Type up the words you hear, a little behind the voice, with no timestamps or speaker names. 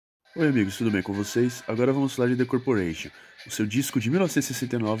Oi amigos, tudo bem com vocês? Agora vamos falar de The Corporation, o seu disco de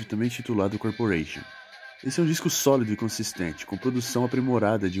 1969 também titulado Corporation. Esse é um disco sólido e consistente, com produção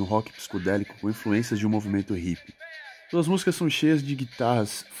aprimorada de um rock psicodélico com influências de um movimento hippie. Suas músicas são cheias de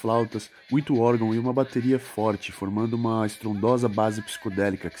guitarras, flautas, muito órgão e uma bateria forte, formando uma estrondosa base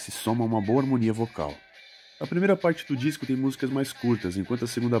psicodélica que se soma a uma boa harmonia vocal. A primeira parte do disco tem músicas mais curtas, enquanto a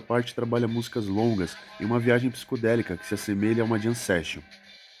segunda parte trabalha músicas longas em uma viagem psicodélica que se assemelha a uma jam session.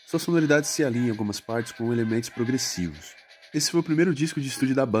 Sua sonoridade se alinha em algumas partes com elementos progressivos. Esse foi o primeiro disco de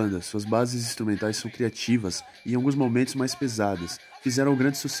estúdio da banda, suas bases instrumentais são criativas e em alguns momentos mais pesadas, fizeram um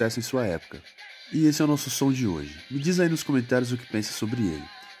grande sucesso em sua época. E esse é o nosso som de hoje. Me diz aí nos comentários o que pensa sobre ele.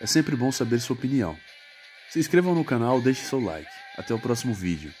 É sempre bom saber sua opinião. Se inscrevam no canal, deixe seu like. Até o próximo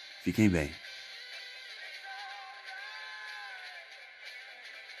vídeo. Fiquem bem.